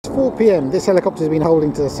4 PM. This helicopter's been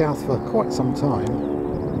holding to the south for quite some time.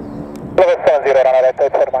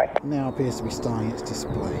 Now appears to be starting its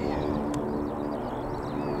display.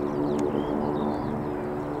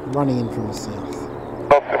 Running in from the south.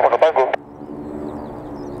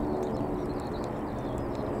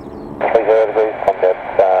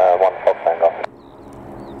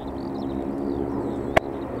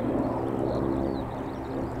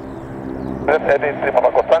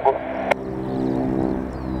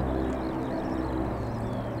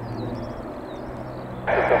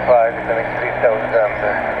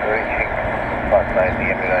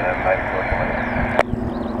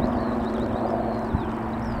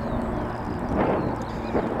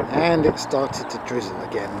 And it started to drizzle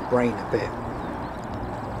again, rain a bit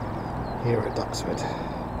here at Duxford.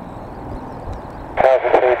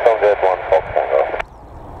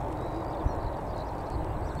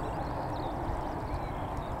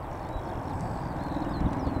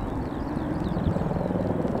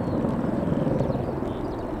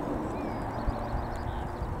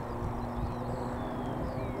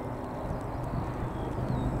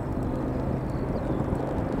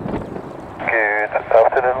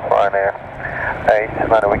 Afternoon, Ryanair 8,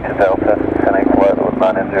 Victor Delta, sending flight with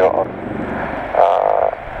 990 on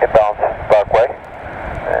inbound Parkway,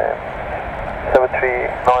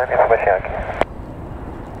 739 information Yankee.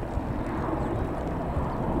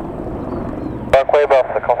 Parkway,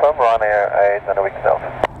 Buster, confirm, Ryanair 8, Victor Delta.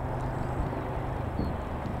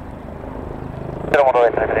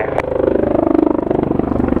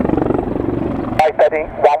 530,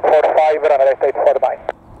 145, Ryanair 849.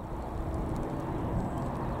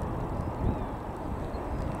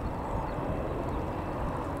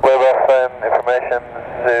 Information,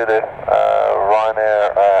 Zulu, Ryanair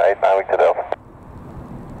 89 Victor Delta.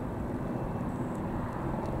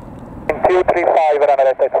 235,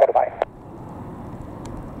 Ryanair 849.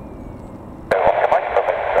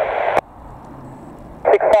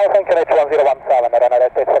 6000, KNH1017, Ryanair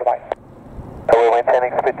 849. We're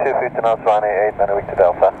maintaining speed 250 knots, Ryanair 89 Victor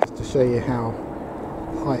Delta. Just to show you how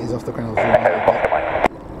high it is off the ground.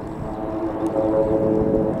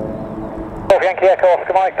 Yankee Echo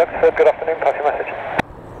Oscar Mike, Duxford, good afternoon, pass your message.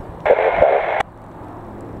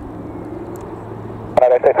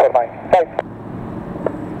 Ryanair 849, right.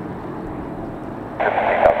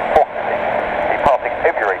 Departing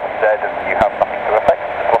February said you have nothing to affect,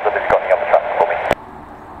 just wondered if you've got any other traffic for me.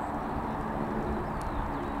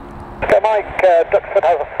 Okay Mike, Duxford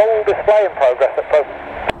has a full display in progress at present.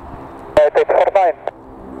 849.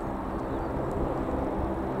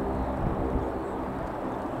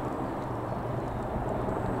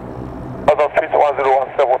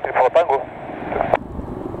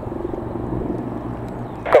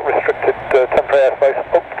 Got restricted temporary airspace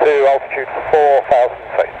up to altitude 4,000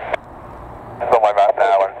 feet. It's on my map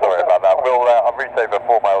now, I'm sorry about that. I've reached over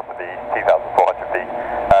 4 miles to the 2,400 feet.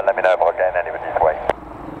 Let me know if I get any of these way.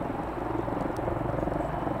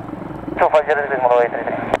 250,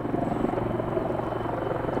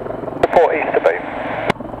 report east to beam.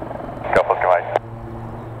 Couple of guys.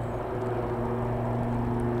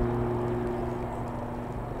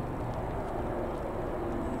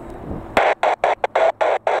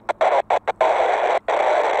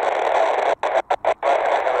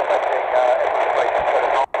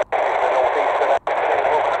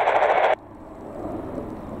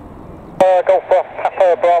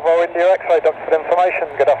 Bravo India X-ray, Duxford information,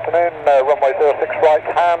 good afternoon, runway 06 right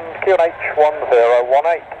hand, QNH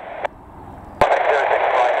 1018.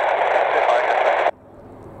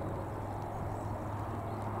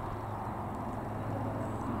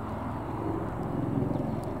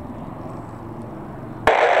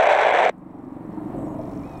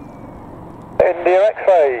 India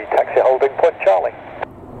X-ray, taxi holding point Charlie.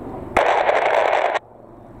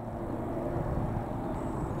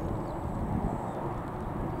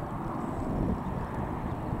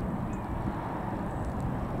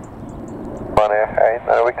 Ryanair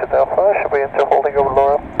 8, Victor Delta, should be into holding over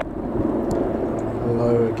Laurel.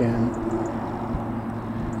 Low again.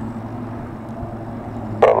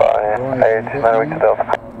 Ryanair 8, Victor Delta.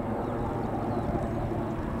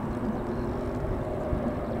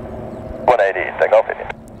 180, take off it.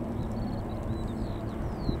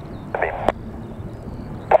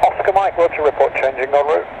 Oscar Mike, Roger, report changing en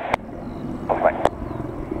route. Oscar Mike.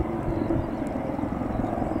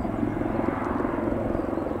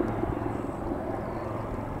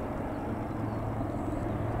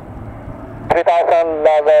 3000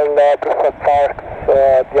 level Duxford Parks,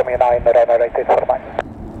 DME 9, Ryanair 849.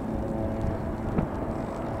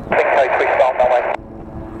 Think we start that way.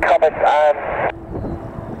 Comet and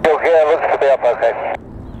your gear looks to be up okay.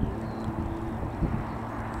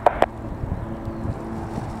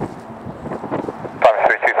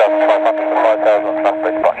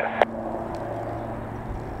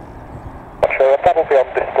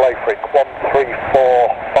 J freak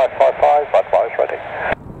 134555, advise ready.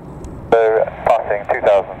 So passing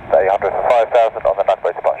 2,800 for 5,000 on the night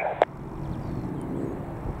way departure.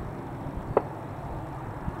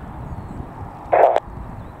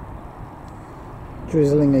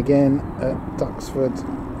 Drizzling again at Duxford.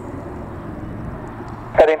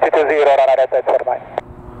 Heading 220, runway 29.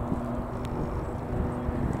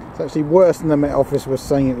 It's actually worse than the Met Office was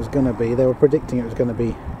saying it was going to be. They were predicting it was going to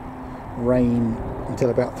be rain until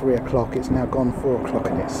about 3 o'clock. It's now gone 4 o'clock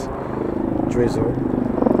and it's drizzle.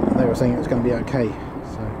 And they were saying it was going to be okay.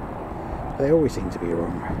 So they always seem to be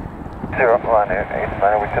wrong.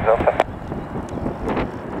 018, we should also.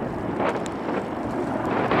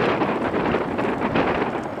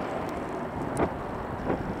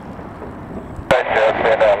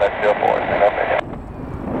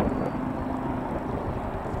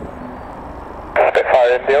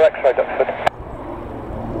 Spitfire India, X-ray Duxford.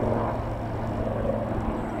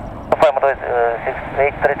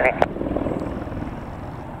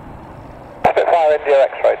 Spitfire India,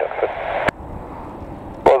 X-ray Duxford.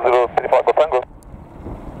 4035 Go Tango.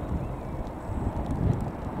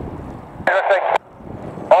 Everything.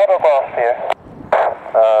 Auto boss here.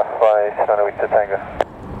 By Sony to Tango.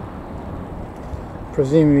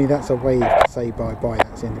 Presumably that's a wave to say bye-bye.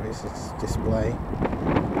 That's the end of its display.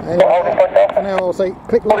 Anyway, for now I'll say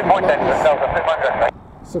click like and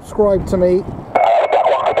subscribe to me.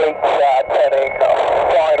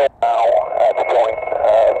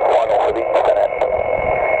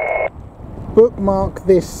 Bookmark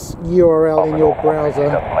this URL in your browser,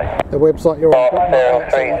 the website you're on.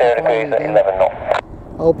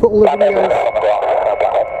 I'll put all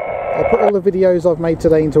the videos I've made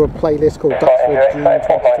today into a playlist called Duxford June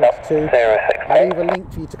 2022. I'll leave a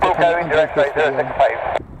link for you to click on underneath this video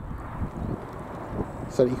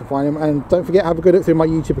so that you can find them. And don't forget, have a good look through my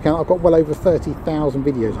YouTube account. I've got well over 30,000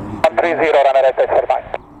 videos on YouTube.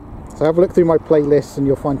 So have a look through my playlists and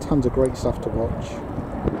you'll find tons of great stuff to watch.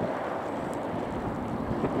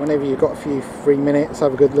 Whenever you've got a few free minutes,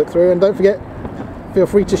 have a good look through, and don't forget, feel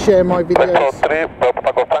free to share my videos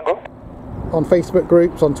on Facebook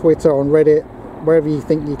groups, on Twitter, on Reddit, wherever you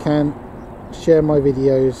think you can. Share my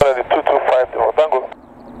videos.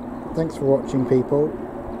 Thanks for watching, people,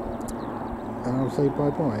 and I'll say bye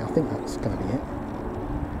bye. I think that's going to be it.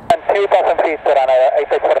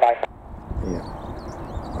 Yeah,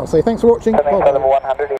 I'll say thanks for watching. Bye.